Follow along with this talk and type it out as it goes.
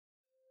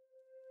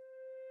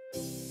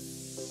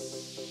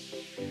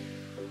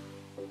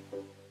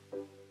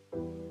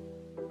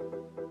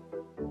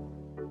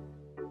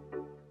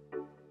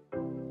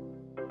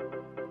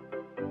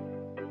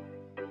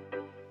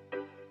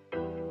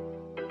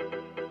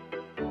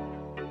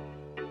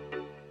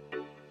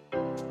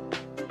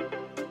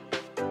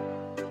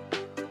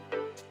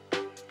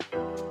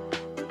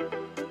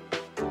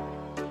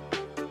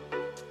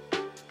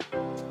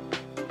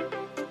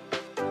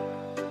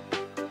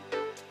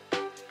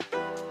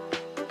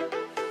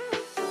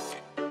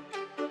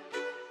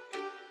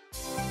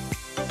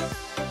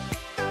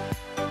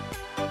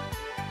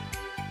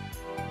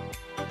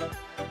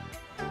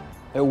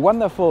A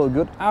wonderful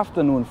good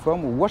afternoon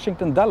from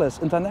Washington Dulles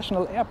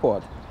International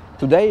Airport.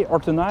 Today or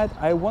tonight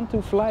I want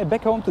to fly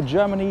back home to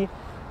Germany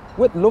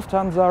with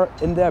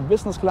Lufthansa in their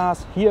business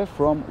class here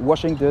from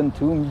Washington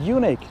to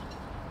Munich.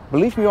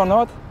 Believe me or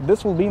not,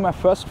 this will be my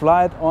first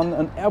flight on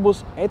an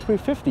Airbus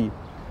A350.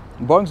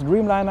 Boeing's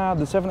Dreamliner,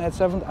 the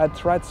 787, I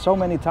tried so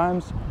many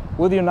times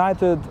with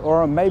United,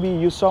 or maybe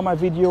you saw my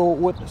video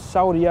with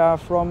Saudia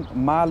from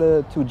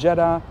Male to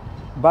Jeddah,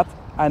 but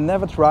I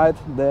never tried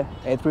the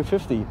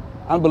A350.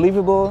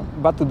 Unbelievable,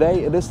 but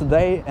today it is the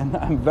day and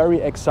I'm very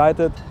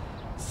excited.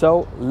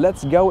 So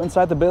let's go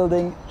inside the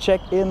building, check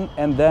in,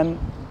 and then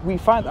we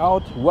find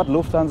out what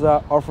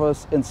Lufthansa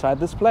offers inside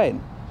this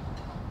plane.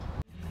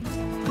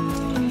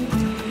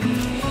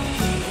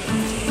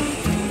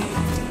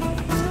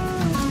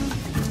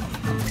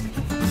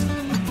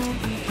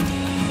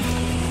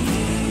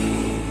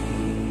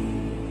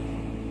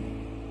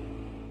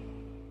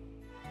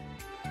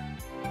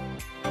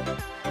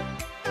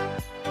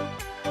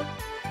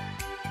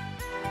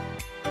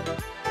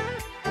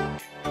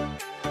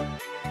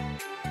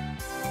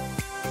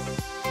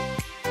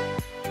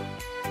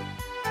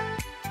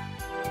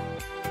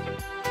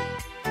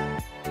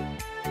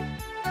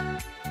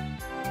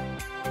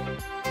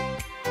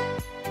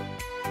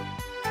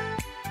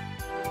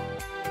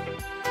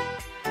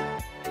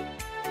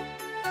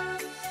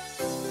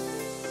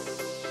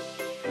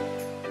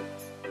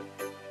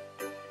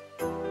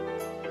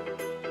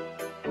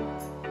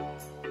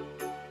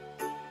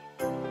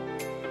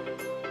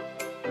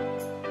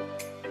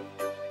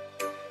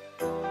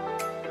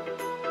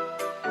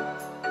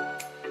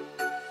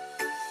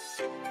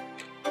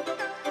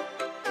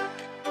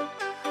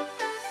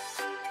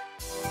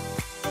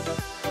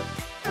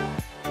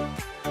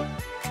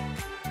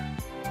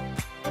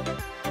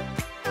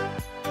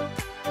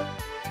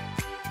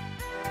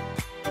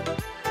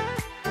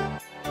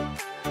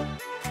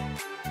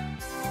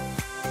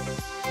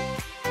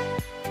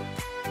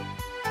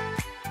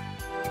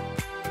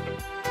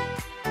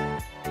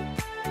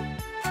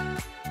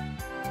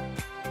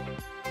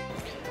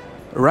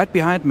 Right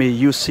behind me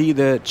you see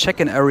the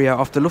check-in area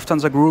of the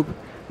Lufthansa Group.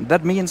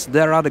 That means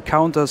there are the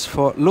counters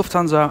for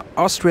Lufthansa,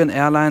 Austrian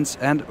Airlines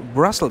and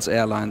Brussels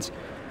Airlines.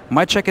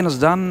 My check-in is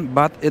done,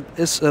 but it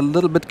is a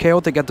little bit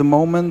chaotic at the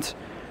moment.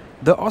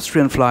 The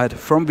Austrian flight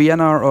from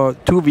Vienna or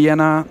to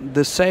Vienna,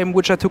 the same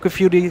which I took a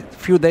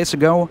few days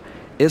ago,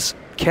 is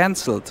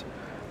cancelled.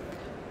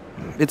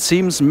 It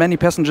seems many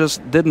passengers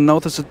didn't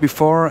notice it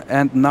before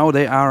and now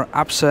they are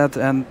upset,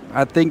 and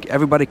I think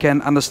everybody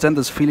can understand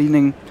this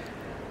feeling.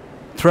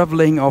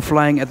 Traveling or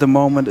flying at the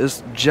moment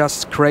is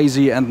just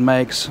crazy and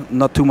makes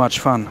not too much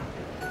fun.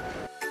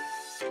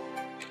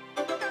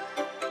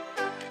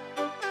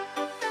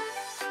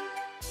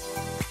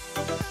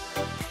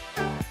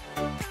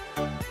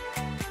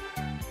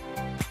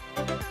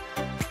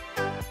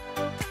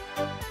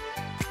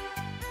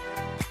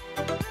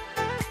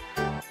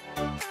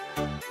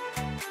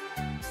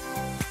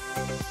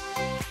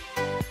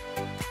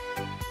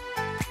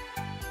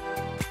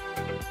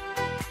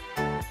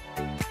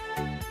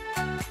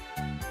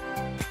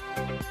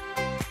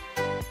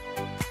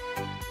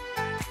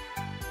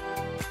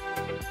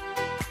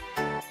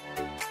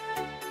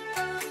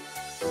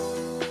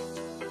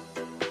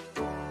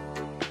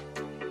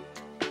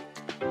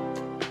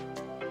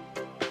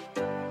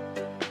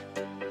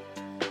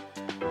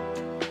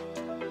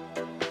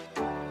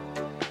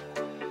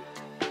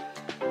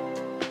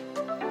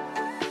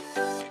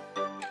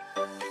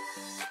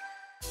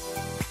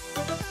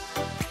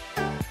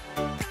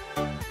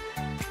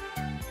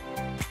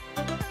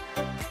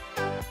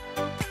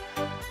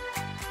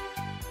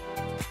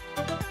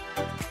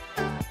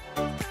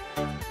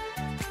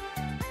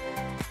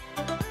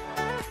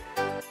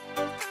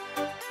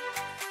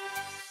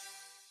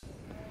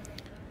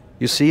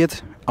 You see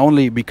it?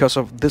 Only because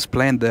of this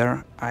plane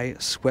there, I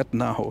sweat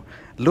now.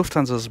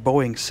 Lufthansa's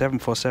Boeing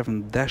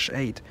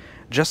 747-8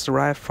 just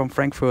arrived from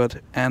Frankfurt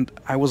and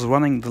I was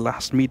running the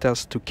last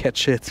meters to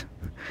catch it.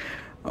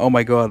 Oh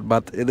my god,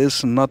 but it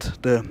is not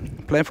the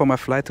plan for my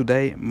flight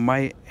today.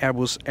 My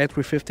Airbus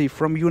A350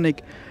 from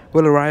Munich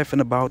will arrive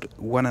in about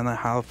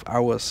 1.5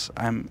 hours.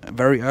 I'm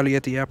very early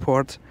at the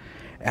airport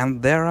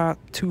and there are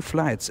 2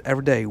 flights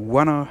every day.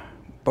 One a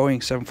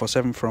Boeing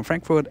 747 from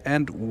Frankfurt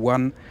and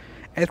one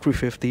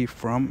A350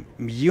 from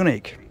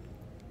Munich.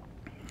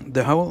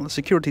 The whole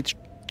security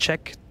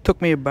check took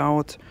me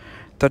about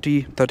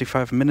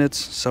 30-35 minutes,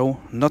 so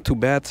not too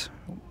bad.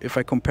 if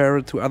I compare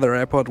it to other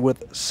airports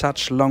with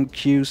such long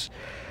queues.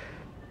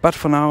 But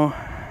for now,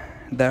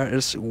 there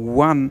is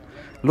one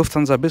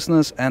Lufthansa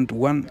Business and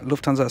one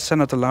Lufthansa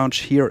Senator Lounge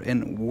here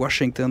in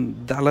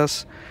Washington,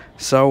 Dallas.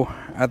 So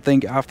I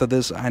think after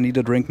this I need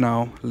a drink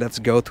now. Let's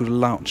go to the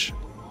lounge.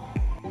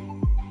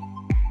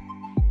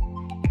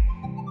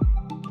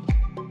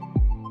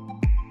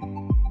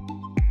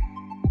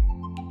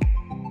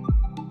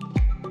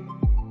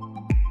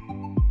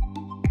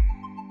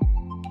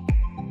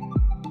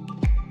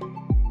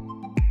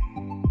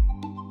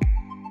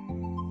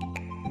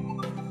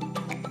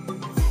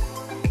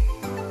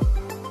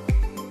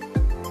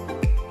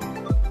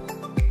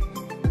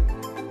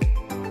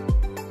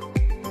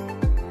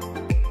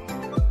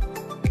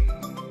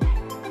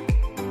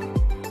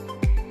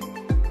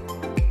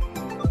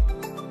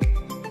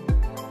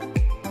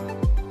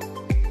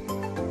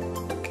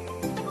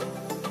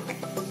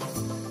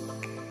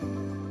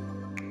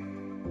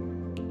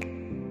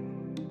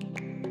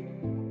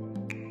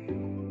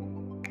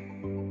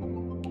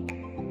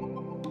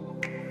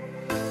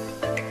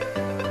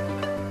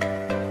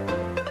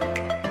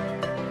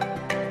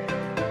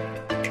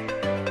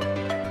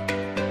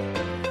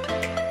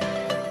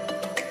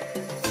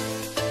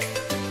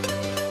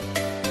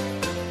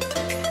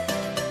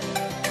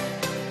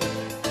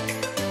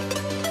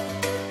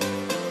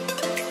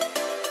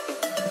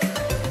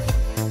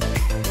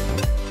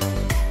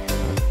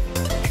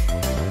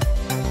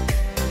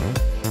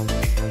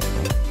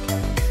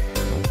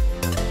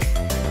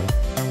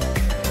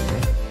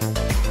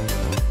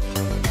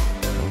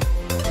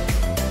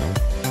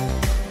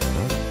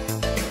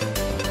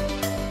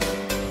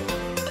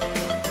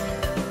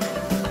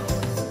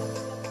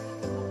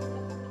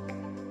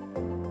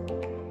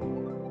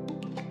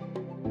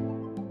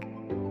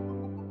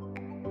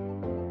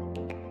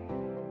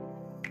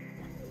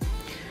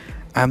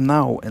 I'm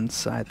now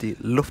inside the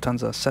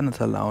Lufthansa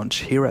Senator Lounge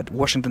here at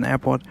Washington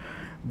Airport.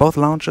 Both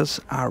lounges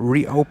are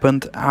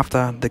reopened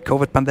after the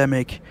COVID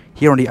pandemic.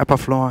 Here on the upper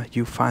floor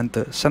you find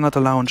the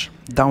Senator Lounge.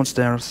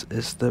 Downstairs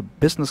is the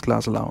Business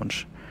Class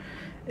Lounge.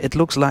 It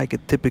looks like a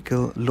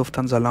typical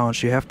Lufthansa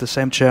lounge. You have the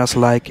same chairs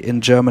like in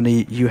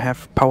Germany. You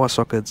have power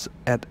sockets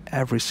at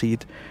every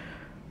seat.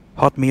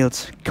 Hot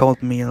meals,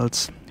 cold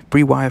meals,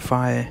 free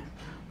Wi-Fi,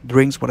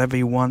 drinks, whatever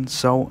you want.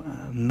 So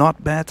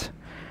not bad.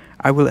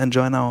 I will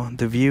enjoy now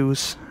the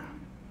views.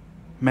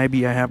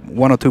 Maybe I have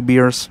 1 or 2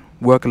 beers,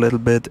 work a little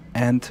bit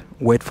and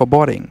wait for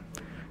boarding.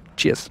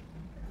 Cheers.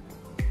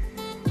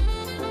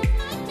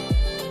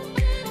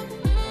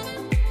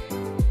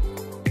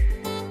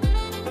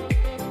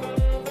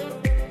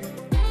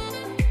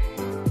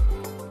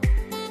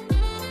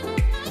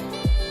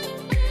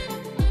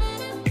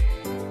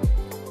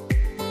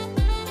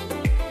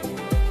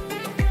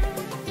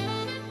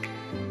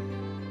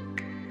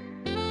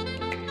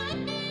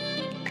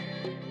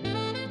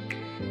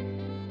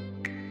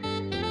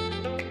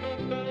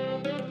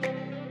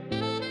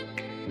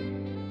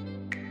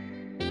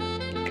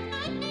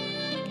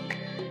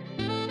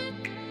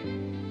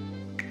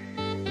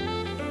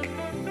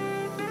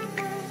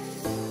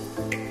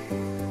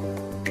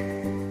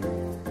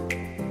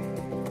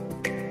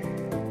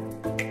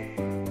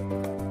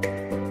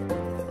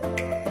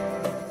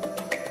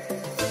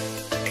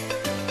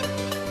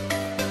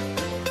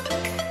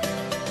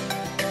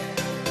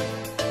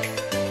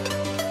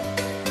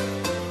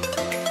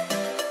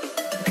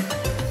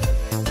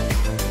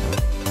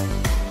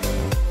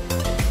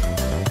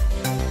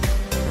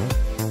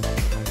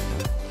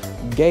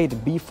 Gate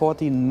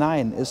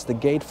B49 is the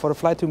gate for the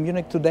flight to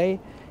Munich today,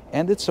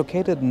 and it's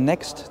located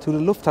next to the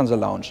Lufthansa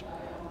lounge.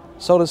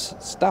 So this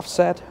stuff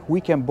said,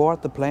 we can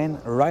board the plane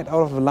right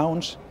out of the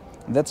lounge.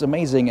 That's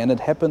amazing, and it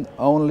happened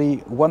only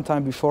one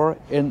time before.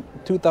 In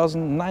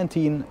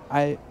 2019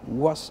 I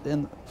was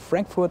in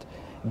Frankfurt,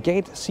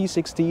 gate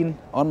C16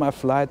 on my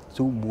flight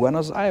to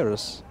Buenos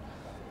Aires.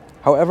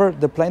 However,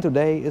 the plane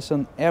today is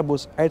an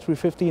Airbus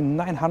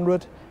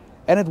A350-900,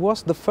 and it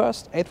was the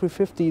first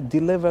A350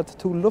 delivered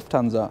to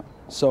Lufthansa.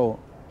 So,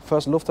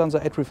 first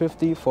Lufthansa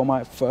A350 for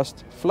my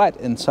first flight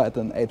inside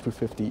an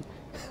A350.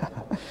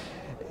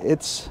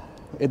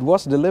 It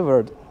was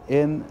delivered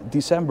in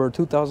December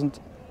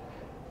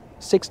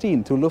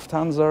 2016 to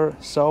Lufthansa,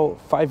 so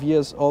 5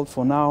 years old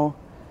for now.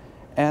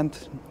 And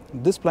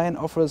this plane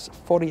offers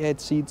 48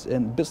 seats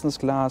in business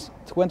class,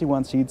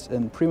 21 seats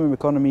in premium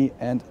economy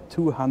and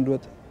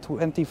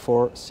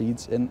 224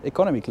 seats in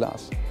economy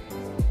class.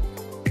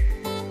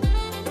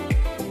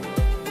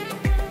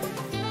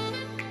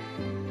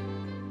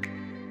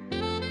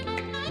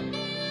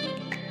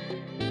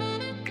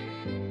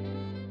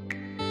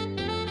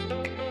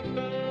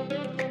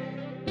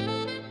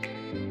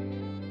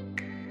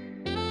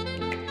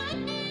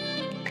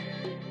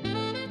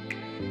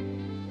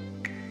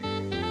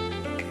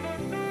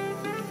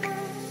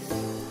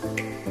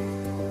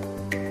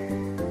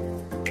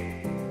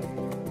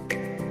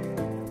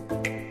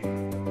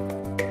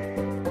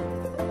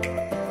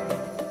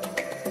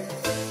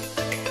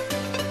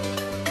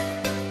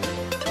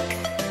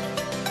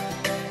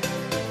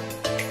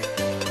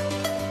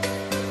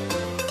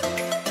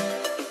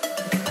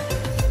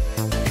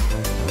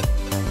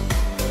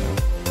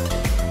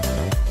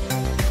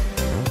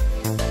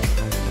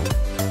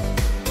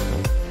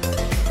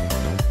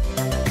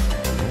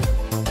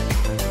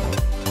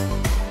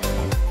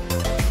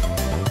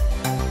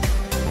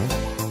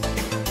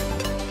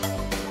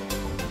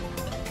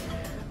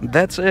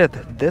 That's it.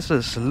 This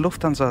is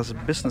Lufthansa's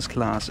business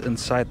class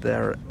inside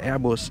their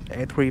Airbus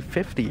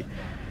A350.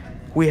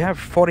 We have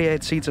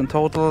 48 seats in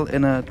total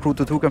in a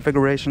crew-to-two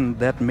configuration.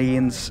 That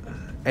means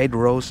 8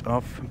 rows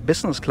of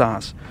business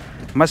class.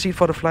 My seat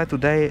for the flight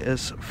today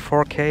is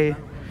 4K,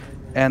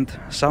 and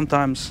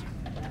sometimes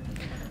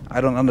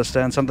I don't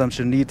understand. Sometimes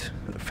you need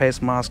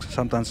face masks,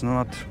 sometimes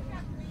not.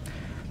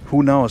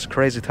 Who knows?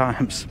 Crazy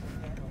times.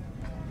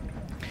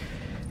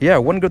 Yeah,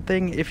 one good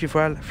thing, if you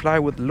fly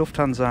with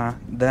Lufthansa,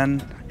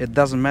 then it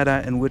doesn't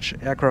matter in which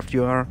aircraft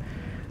you are.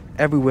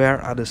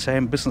 Everywhere are the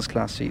same business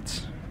class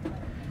seats.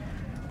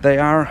 They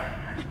are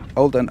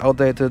old and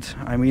outdated.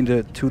 I mean,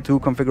 the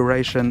 2-2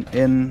 configuration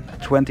in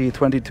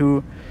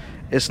 2022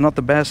 is not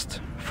the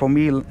best for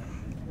me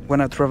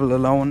when I travel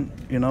alone.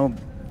 You know,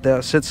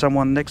 there sits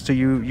someone next to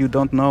you you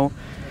don't know,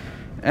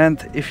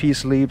 and if he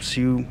sleeps,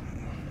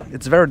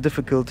 it's very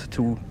difficult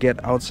to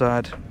get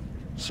outside.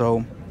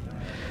 So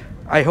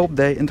I hope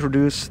they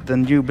introduce the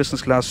new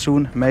business class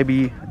soon,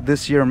 maybe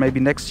this year, maybe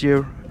next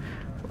year.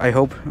 I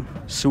hope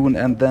soon,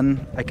 and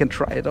then I can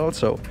try it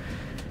also.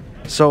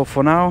 So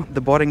for now,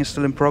 the boarding is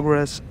still in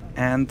progress,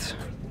 and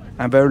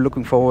I'm very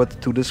looking forward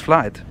to this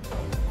flight.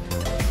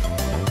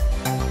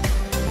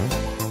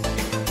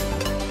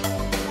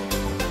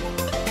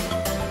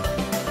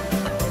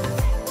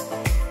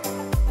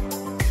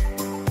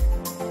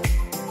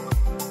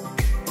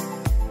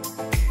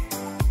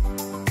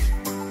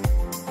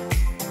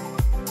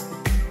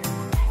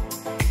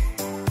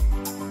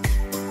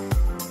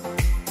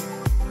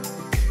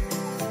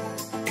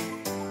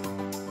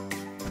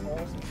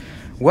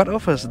 What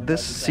offers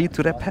this seat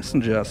to their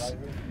passengers?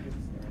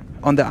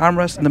 On the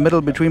armrest in the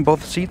middle between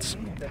both seats,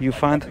 you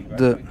find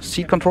the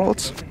seat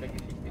controls.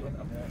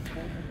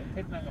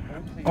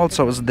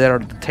 Also is there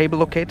the table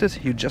located.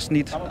 You just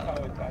need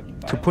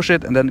to push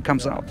it and then it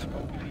comes out.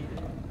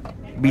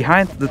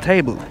 Behind the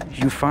table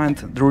you find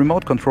the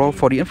remote control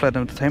for the in-flight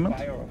entertainment.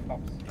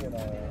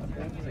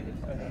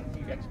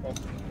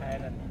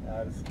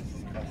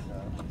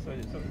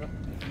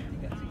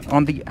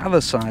 On the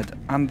other side,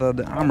 under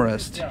the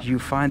armrest, you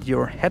find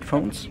your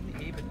headphones.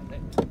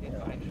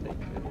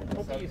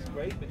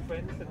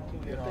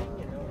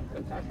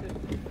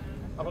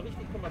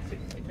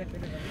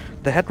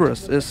 The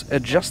headrest is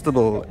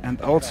adjustable,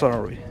 and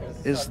also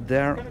is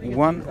there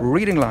one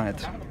reading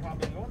light.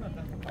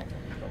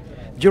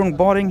 During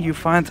boarding you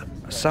find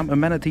some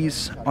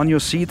amenities on your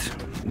seat.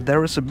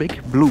 There is a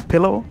big blue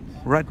pillow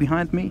right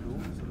behind me.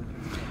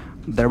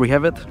 There we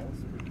have it.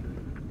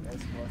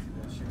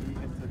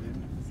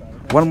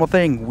 One more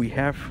thing, we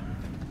have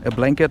a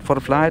blanket for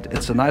the flight.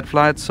 It's a night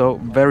flight, so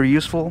very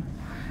useful.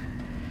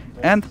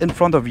 And in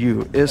front of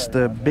you is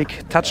the big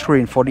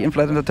touchscreen for the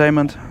in-flight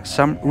entertainment,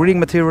 some reading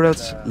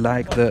materials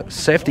like the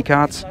safety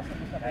cards,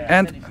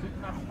 and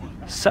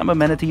some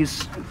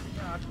amenities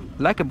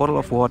like a bottle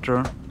of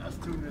water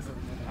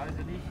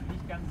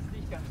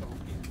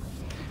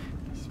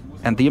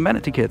and the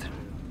amenity kit.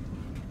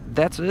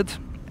 That's it.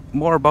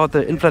 More about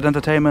the in-flight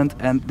entertainment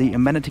and the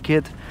amenity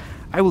kit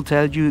I will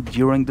tell you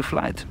during the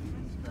flight.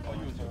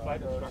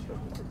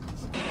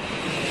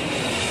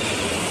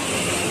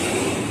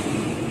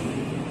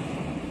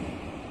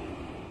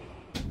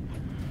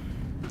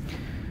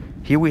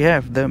 Here we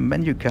have the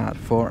menu card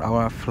for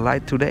our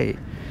flight today.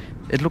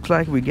 It looks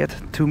like we get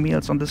 2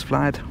 meals on this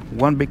flight,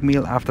 1 big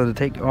meal after the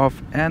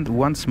takeoff and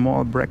 1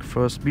 small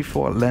breakfast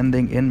before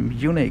landing in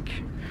Munich.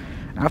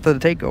 After the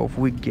takeoff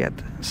we get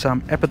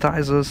some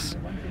appetizers.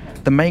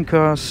 The main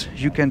course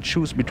you can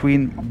choose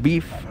between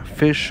beef,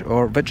 fish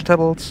or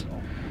vegetables,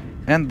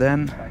 and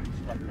then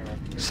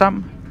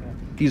some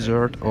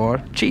dessert or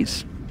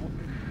cheese.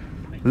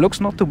 Looks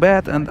not too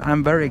bad, and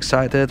I'm very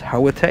excited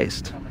how it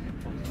tastes.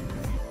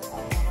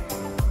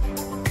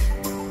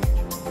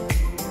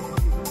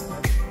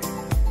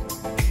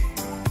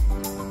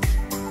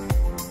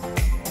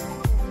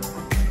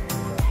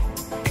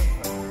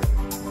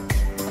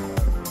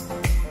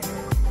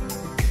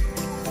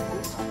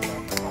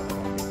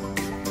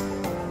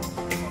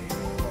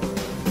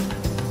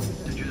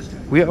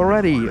 We are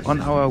already on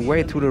our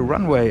way to the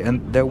runway,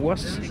 and there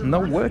was no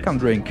welcome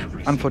drink,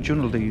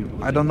 unfortunately.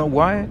 I don't know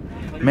why.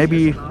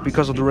 Maybe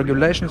because of the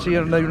regulations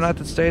here in the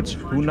United States,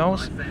 who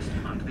knows.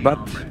 But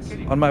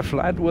on my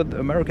flight with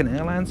American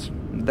Airlines,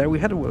 there we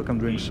had a welcome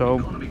drink, so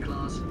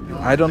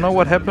I don't know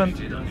what happened.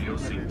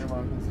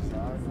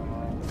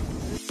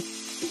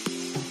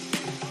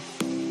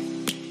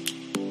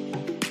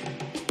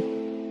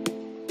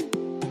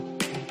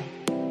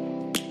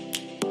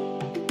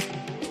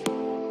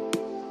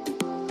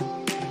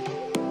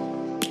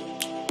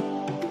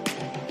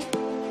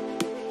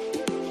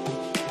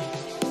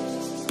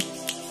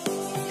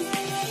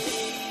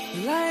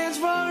 Lions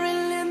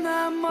roaring in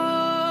the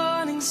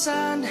morning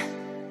sun,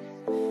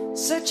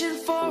 searching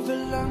for a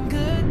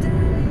longer day.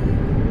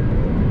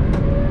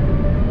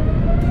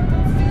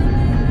 People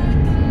feeling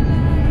like the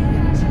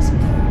light has just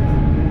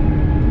come.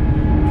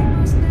 We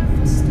must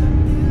never stop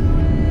the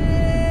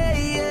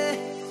way.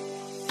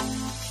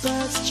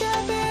 Birds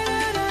chirping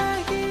and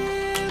I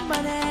hear my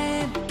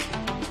name,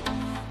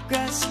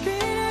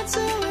 grasping.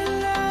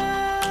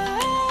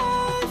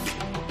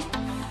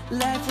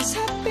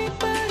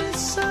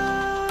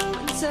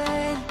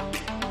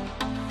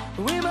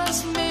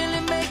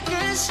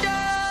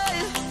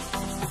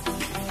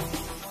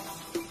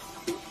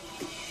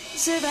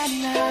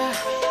 Savannah,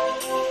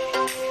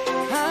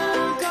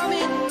 I'm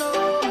coming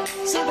home,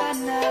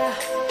 Savannah,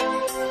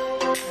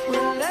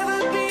 we'll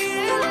never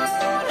be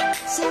alone,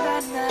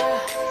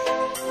 Savannah,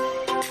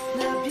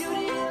 the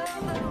beauty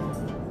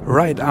of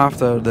Right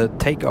after the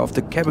takeoff,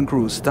 the cabin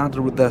crew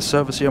started with their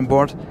service here on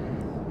board.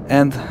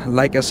 And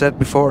like I said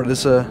before, it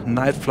is a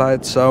night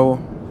flight, so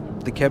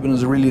the cabin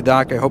is really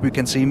dark. I hope you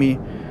can see me.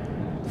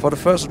 For the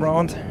first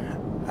round,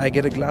 I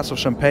get a glass of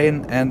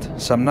champagne and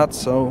some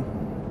nuts, so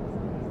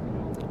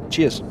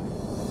cheers.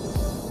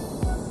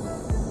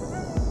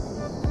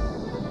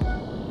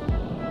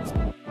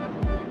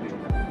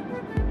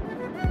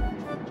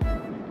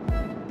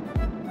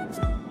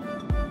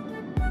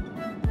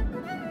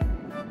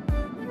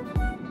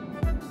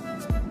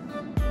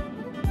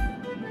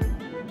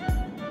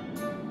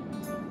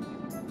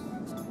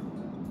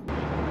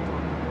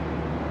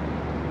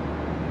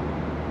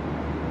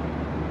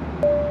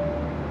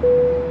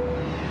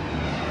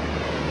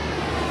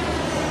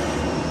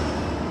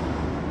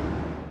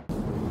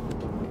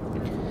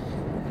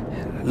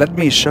 Let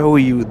me show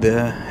you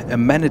the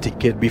amenity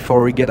kit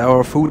before we get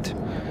our food.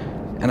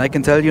 And I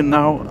can tell you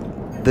now,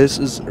 this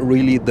is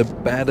really the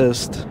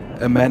baddest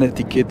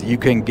amenity kit you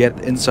can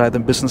get inside the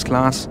business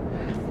class.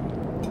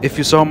 If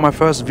you saw my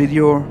first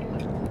video,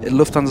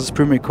 Lufthansa's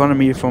Premium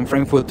Economy from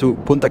Frankfurt to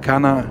Punta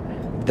Cana,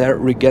 there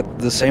we get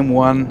the same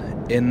one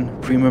in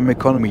Premium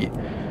Economy.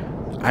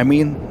 I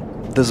mean,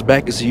 this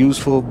bag is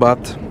useful,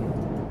 but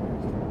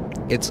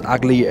it's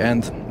ugly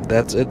and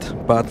that's it.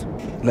 But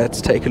let's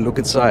take a look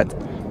inside.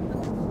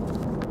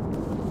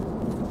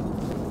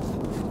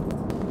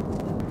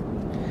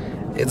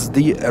 It's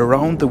the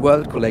Around the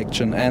World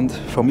collection, and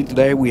for me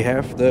today we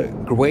have the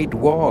Great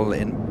Wall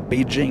in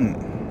Beijing.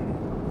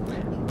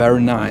 Very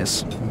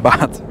nice,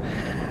 but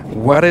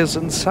what is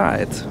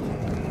inside?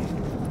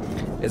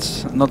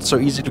 It's not so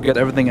easy to get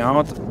everything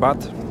out,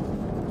 but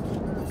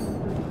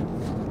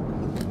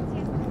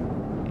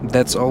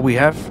that's all we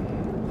have.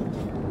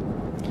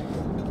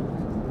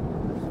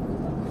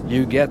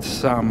 You get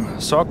some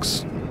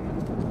socks,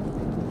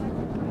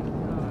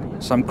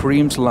 some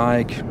creams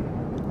like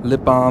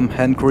lip balm,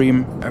 hand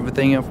cream,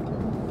 everything,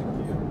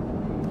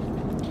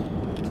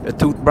 a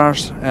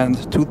toothbrush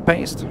and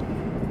toothpaste,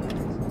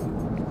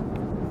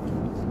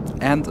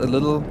 and a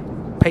little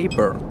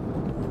paper.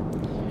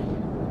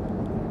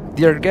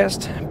 Dear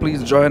guest,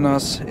 please join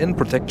us in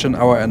protecting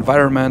our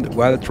environment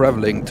while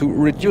traveling. To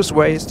reduce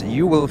waste,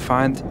 you will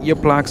find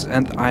earplugs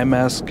and eye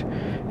mask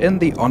in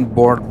the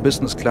onboard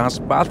business class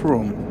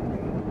bathroom.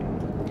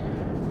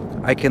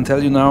 I can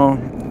tell you now,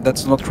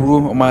 that's not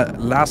true. On my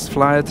last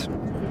flight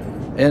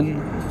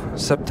in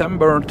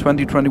September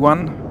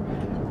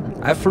 2021,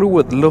 I flew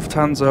with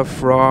Lufthansa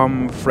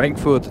from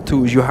Frankfurt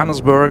to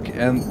Johannesburg,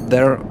 and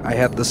there I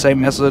had the same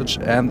message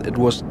and it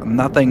was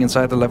nothing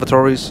inside the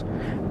lavatories.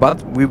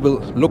 But we will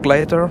look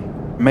later.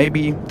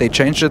 Maybe they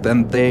changed it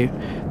and the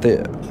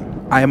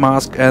eye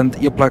mask and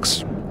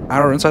earplugs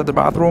are inside the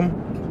bathroom.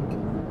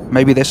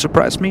 Maybe they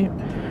surprised me.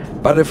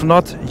 But if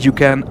not, you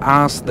can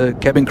ask the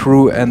cabin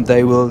crew and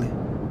they will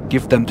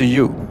give them to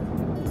you.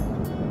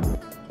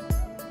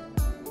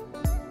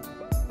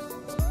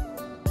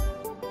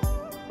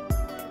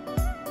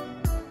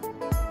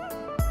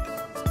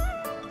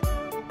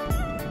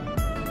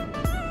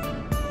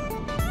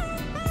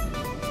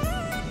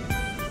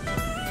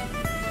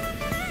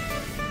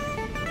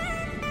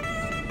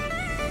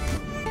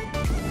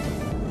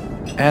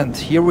 And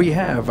here we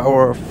have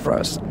our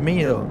first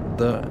meal,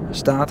 the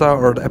starter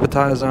or the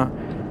appetizer,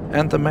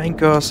 and the main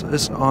course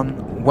is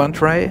on one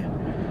tray.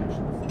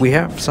 We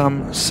have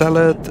some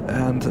salad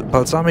and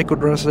balsamico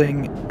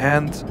dressing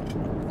and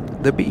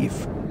the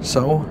beef.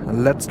 So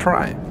let's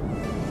try.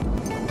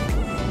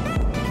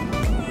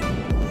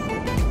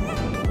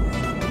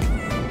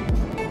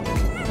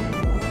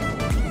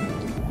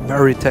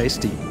 Very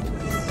tasty.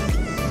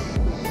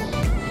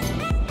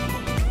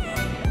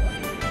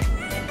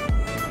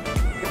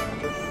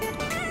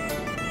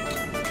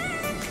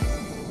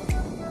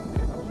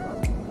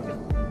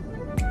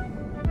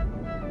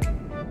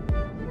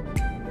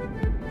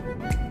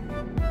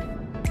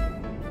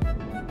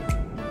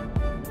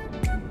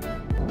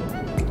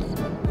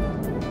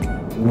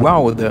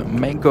 Wow, the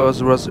main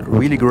course was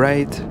really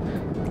great,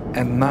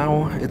 and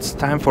now it's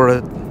time for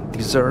a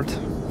dessert.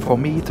 For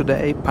me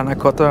today, panna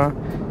cotta.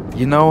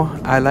 You know,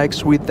 I like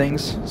sweet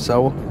things,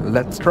 so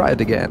let's try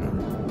it again.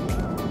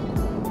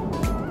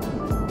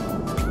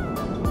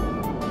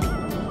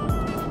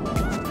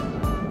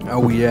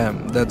 Oh yeah,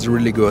 that's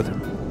really good.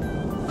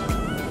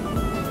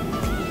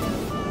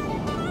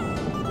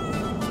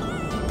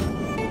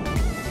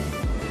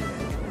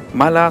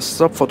 My last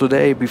stop for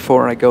today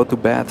before I go to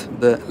bed,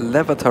 the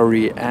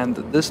lavatory, and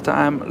this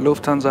time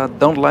Lufthansa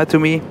don't lie to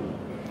me.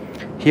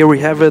 Here we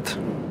have it,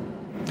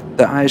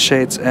 the eye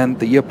shades and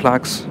the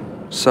earplugs.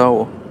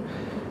 So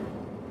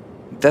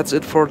that's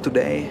it for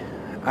today.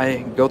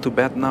 I go to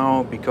bed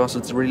now because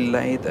it's really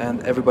late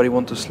and everybody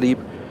wants to sleep.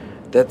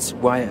 That's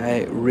why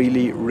I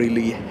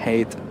really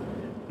hate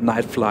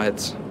night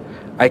flights.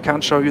 I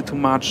can't show you too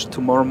much.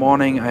 Tomorrow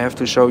morning I have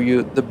to show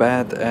you the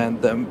bed and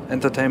the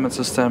entertainment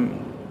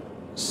system.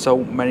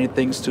 So many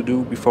things to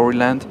do before we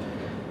land.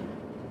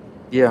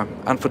 Yeah,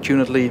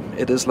 unfortunately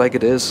it is like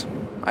it is.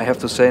 I have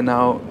to say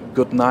now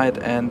good night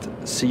and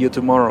see you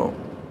tomorrow.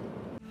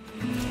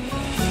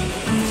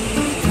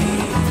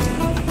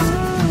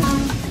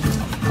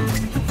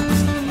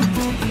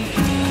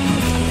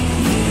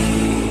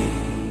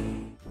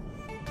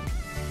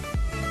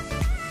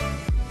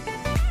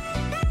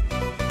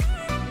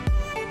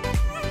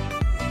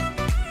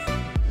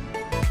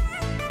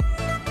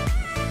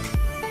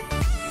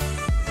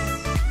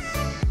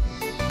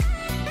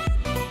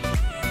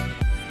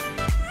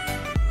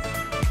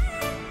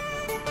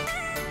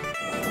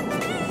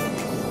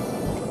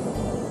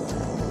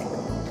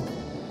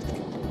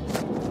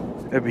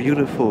 A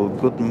beautiful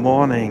good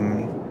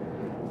morning.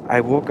 I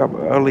woke up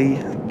early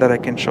that I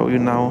can show you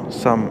now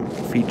some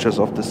features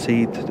of the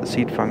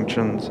seat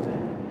functions,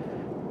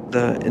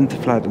 the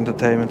in-flight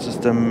entertainment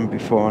system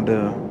before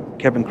the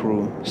cabin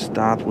crew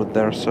start with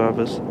their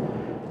service.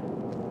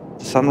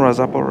 The sun was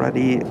up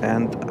already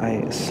and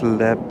I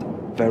slept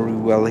very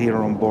well here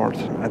on board.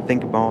 I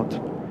think about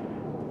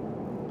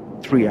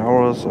 3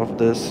 hours of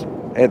this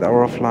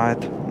 8-hour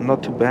flight,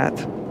 not too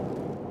bad.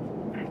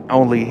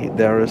 Only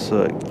there is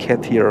a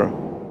cat here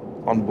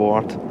on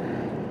board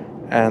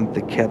and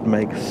the cat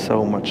makes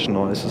so much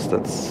noises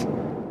that's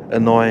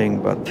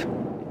annoying, but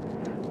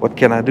what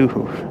can I do?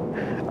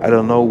 I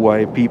don't know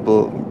why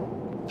people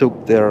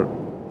took their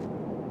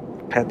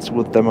pets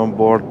with them on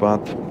board,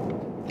 but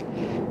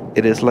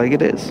it is like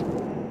it is.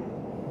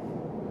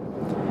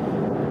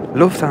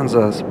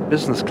 Lufthansa's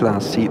business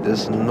class seat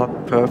is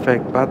not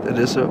perfect, but it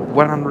is a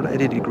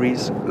 180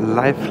 degrees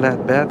lie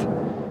flat bed.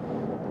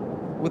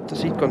 With the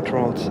seat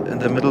controls in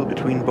the middle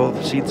between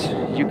both seats,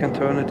 you can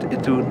turn it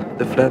into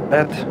the flat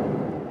bed,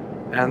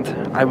 and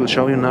I will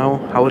show you now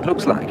how it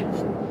looks like.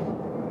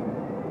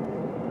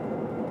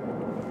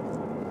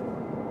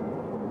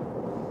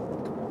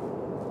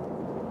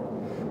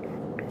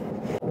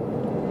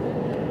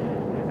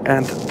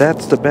 And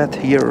that's the bed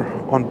here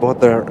on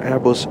board the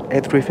Airbus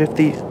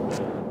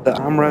A350. The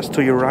armrest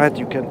to your right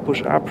you can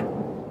push up,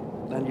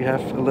 then you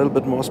have a little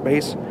bit more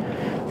space.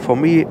 For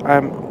me,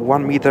 I'm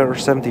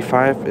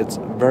 1.75 m, it's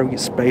very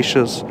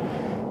spacious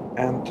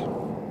and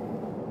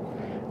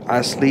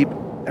I sleep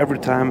every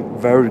time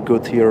very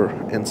good here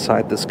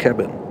inside this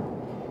cabin.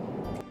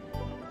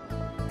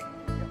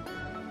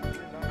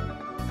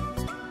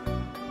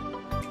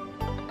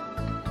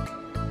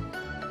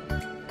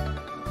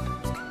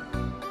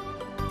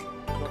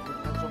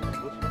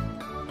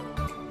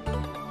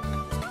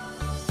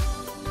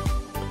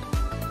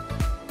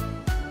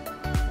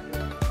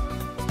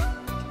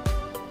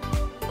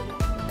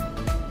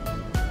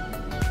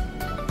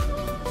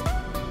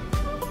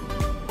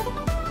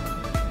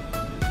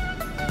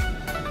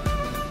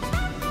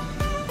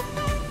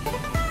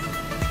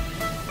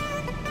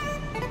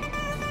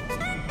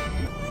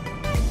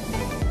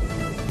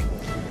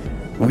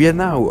 We are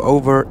now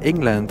over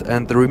England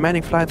and the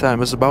remaining flight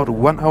time is about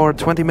 1 hour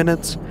 20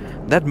 minutes.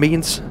 That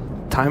means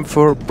time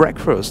for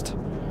breakfast.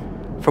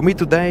 For me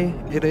today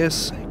it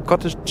is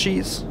cottage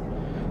cheese,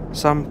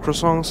 some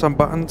croissants, some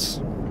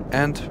buns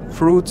and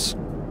fruits.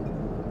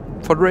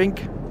 For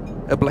drink,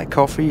 a black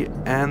coffee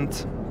and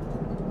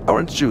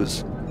orange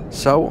juice.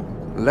 So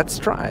let's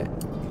try.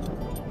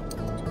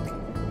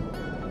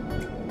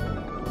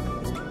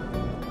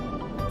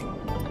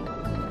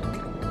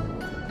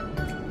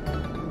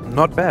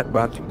 Not bad,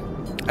 but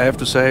I have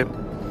to say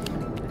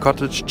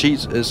cottage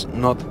cheese is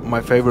not my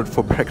favorite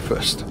for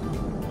breakfast.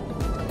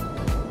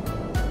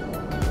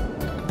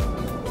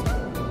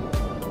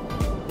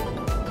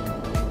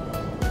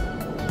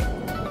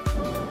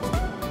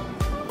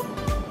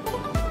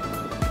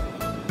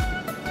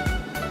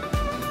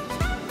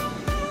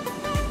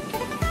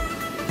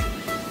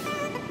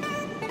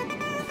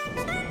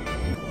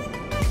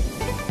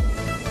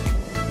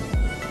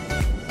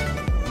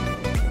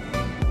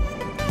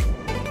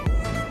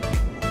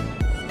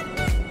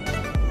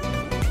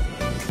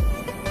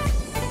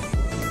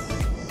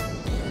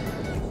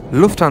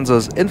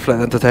 Lufthansa's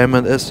in-flight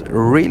entertainment is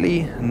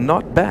really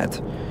not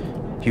bad.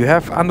 You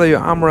have under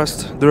your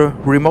armrest the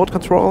remote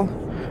control,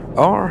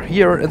 or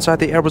here inside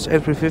the Airbus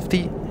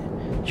A350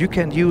 you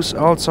can use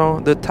also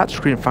the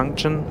touchscreen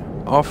function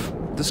of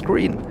the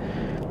screen.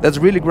 That's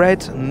really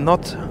great.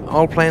 Not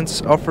all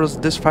planes offers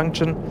this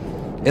function.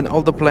 In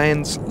all the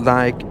planes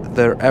like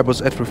the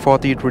Airbus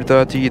A340,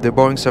 330, the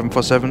Boeing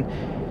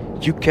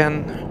 747, you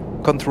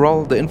can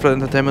control the in-flight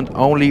entertainment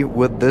only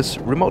with this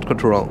remote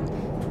control.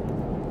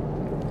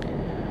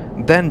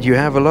 Then you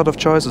have a lot of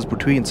choices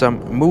between some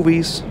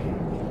movies.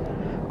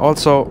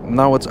 Also,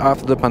 now it's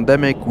after the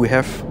pandemic, we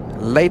have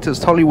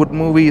latest Hollywood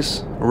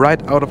movies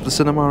right out of the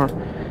cinema.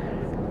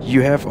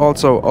 You have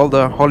also all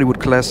the Hollywood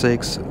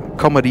classics,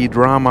 comedy,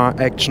 drama,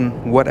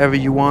 action, whatever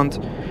you want,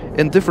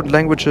 in different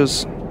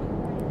languages.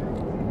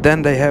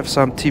 Then they have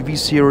some TV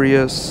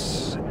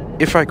series.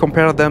 If I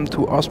compare them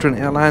to Austrian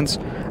Airlines,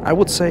 I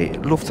would say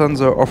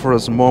Lufthansa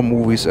offers more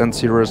movies and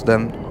series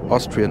than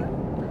Austrian.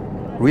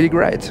 really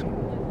great.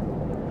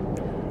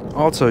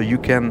 Also, you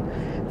can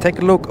take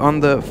a look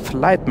on the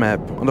flight map.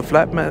 On the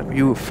flight map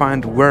you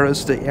find where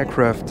is the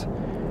aircraft,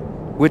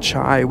 which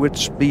height,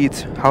 which speed,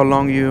 how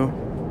long you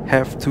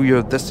have to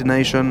your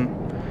destination.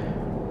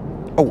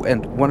 Oh,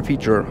 and one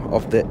feature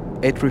of the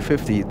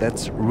A350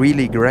 that's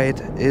really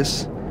great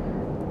is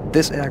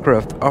this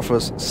aircraft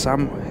offers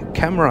some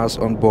cameras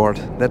on board.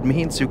 That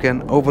means you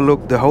can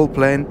overlook the whole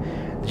plane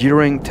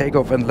during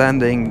takeoff and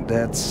landing.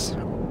 That's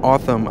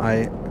awesome.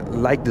 I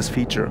like this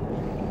feature.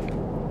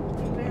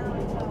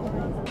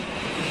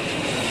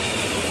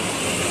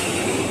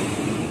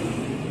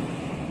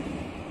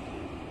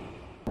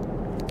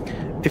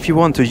 If you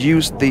want to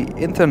use the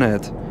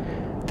internet,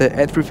 the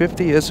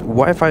A350 is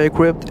Wi-Fi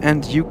equipped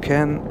and you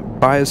can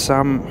buy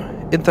some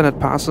internet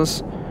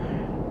passes.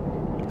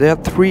 There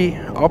are three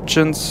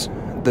options.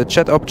 The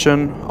chat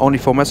option only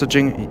for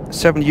messaging,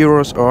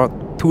 €7 or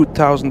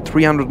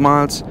 2,300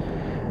 miles.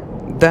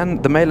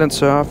 Then the mail and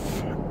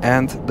surf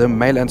and the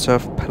mail and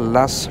surf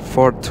plus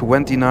for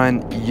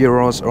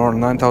 €29 or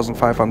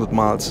 9,500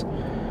 miles.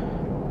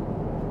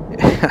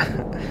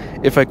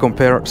 If I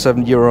compare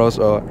 €7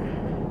 or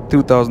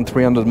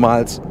 2,300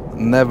 miles,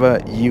 never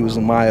use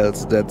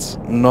miles. That's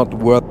not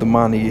worth the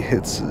money.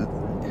 It's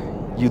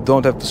you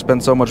don't have to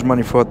spend so much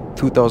money for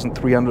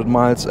 2,300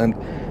 miles, and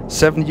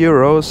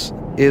 €7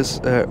 is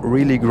a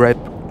really great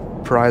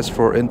price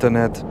for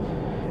internet.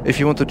 If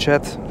you want to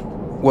chat,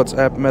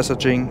 WhatsApp,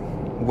 messaging,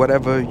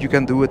 whatever, you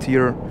can do it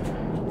here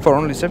for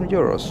only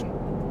 €7.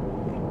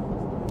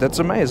 That's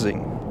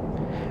amazing.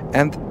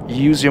 And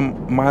use your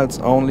miles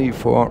only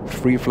for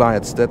free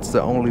flights. That's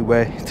the only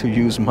way to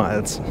use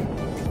miles.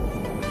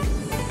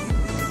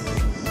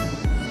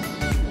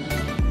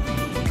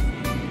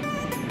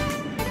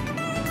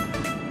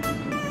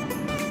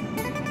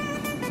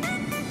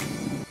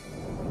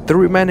 The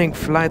remaining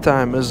flight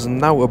time is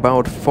now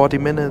about 40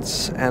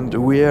 minutes and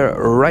we're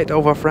right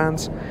over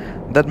France.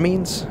 That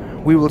means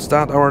we will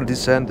start our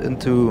descent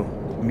into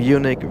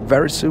Munich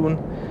very soon.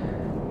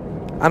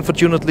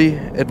 Unfortunately,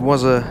 it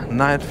was a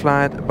night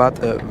flight, but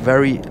a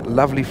very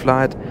lovely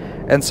flight.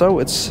 And so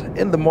it's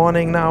in the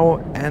morning now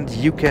and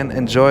you can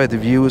enjoy the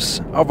views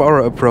of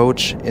our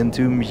approach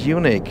into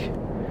Munich.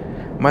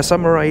 My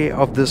summary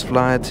of this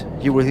flight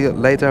you will hear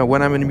later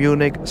when I'm in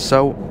Munich,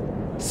 so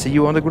see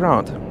you on the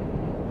ground.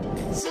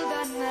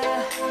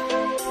 Savannah,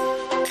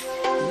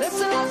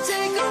 let's all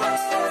take a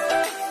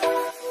ride.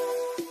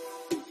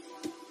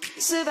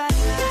 Savannah,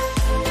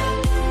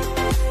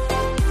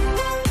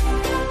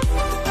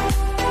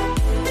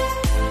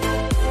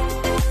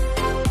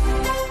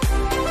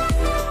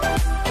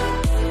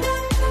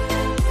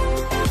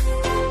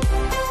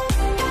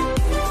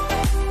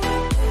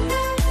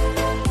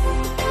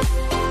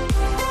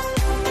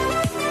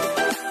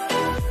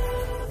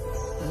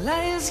 the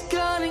light is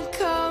gonna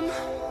come.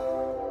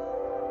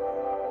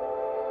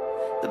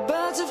 The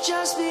birds have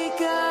just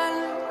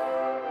begun.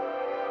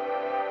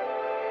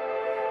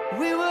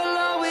 We will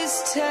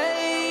always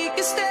take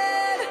a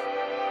stand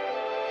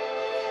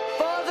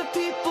for the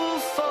people,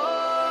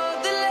 for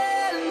the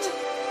land.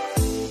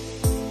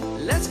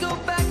 Let's go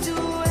back to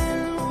when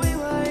we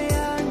were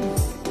young.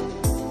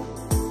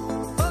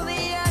 For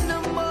the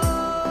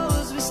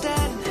animals we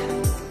stand.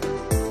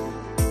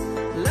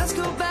 Let's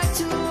go back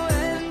to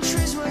when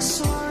trees were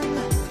swung.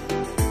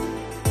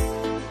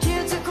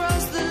 Kids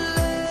across the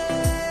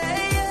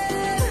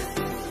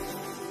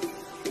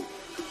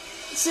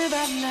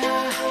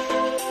Savannah,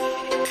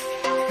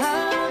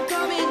 I'm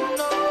coming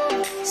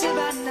home.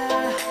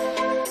 Savannah,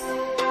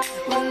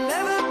 we'll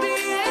never be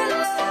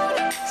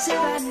alone.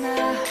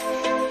 Savannah,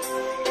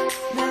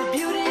 the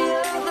beauty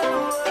of the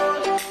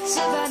world.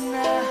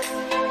 Savannah,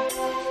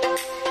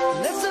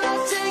 let's all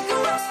take a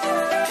ride.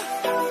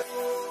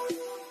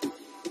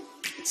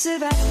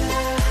 Savannah,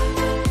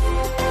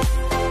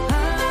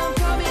 I'm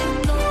coming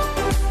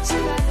home.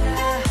 Savannah,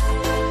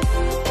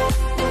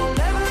 we'll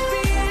never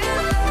be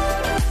alone.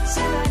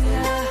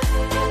 Savannah,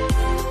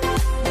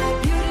 the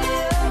beauty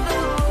of the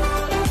world.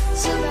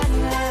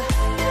 Savannah,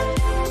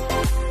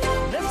 let's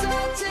all take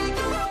a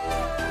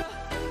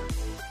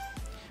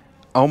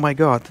ride. Oh my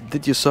god,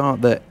 did you saw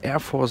the Air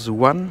Force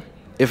One?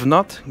 If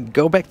not,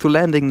 go back to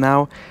landing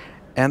now.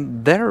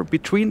 And there,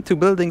 between two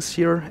buildings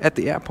here at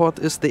the airport,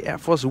 is the Air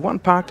Force One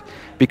parked,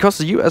 because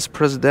the US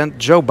President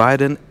Joe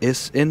Biden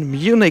is in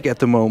Munich at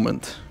the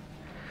moment.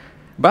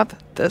 But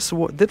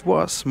that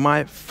was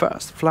my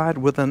first flight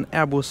with an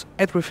Airbus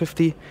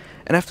A350,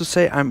 and I have to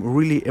say I'm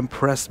really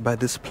impressed by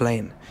this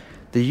plane.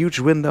 The huge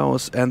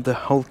windows and the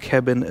whole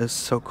cabin is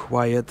so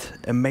quiet,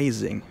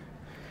 amazing.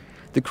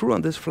 The crew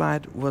on this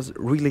flight was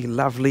really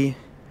lovely.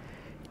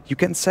 You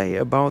can say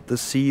about the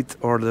seat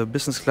or the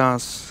business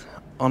class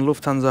on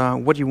Lufthansa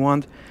what you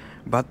want,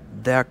 but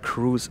their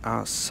crews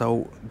are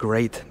so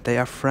great. They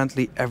are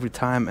friendly every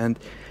time, and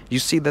you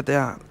see that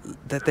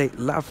they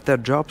love their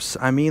jobs.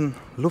 I mean,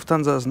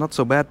 Lufthansa is not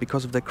so bad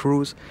because of their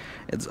crews.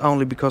 It's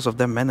only because of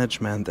their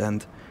management,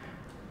 and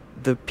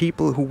the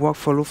people who work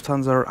for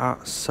Lufthansa are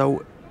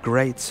so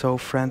great, so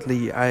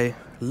friendly. I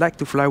like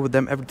to fly with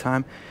them every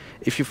time.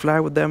 if you fly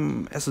with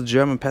them as a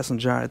German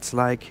passenger, it's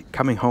like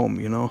coming home,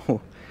 you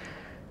know.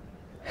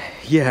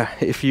 Yeah,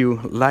 if you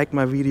like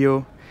my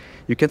video,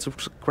 you can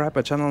subscribe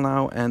my channel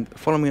now and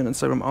follow me on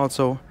Instagram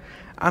also.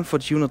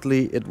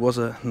 Unfortunately, it was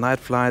a night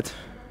flight,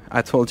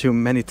 I told you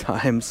many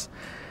times.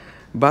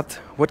 But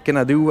what can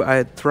I do?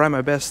 I try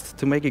my best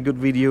to make a good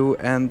video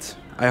and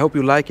I hope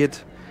you like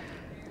it.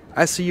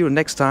 I see you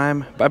next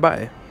time. Bye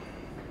bye.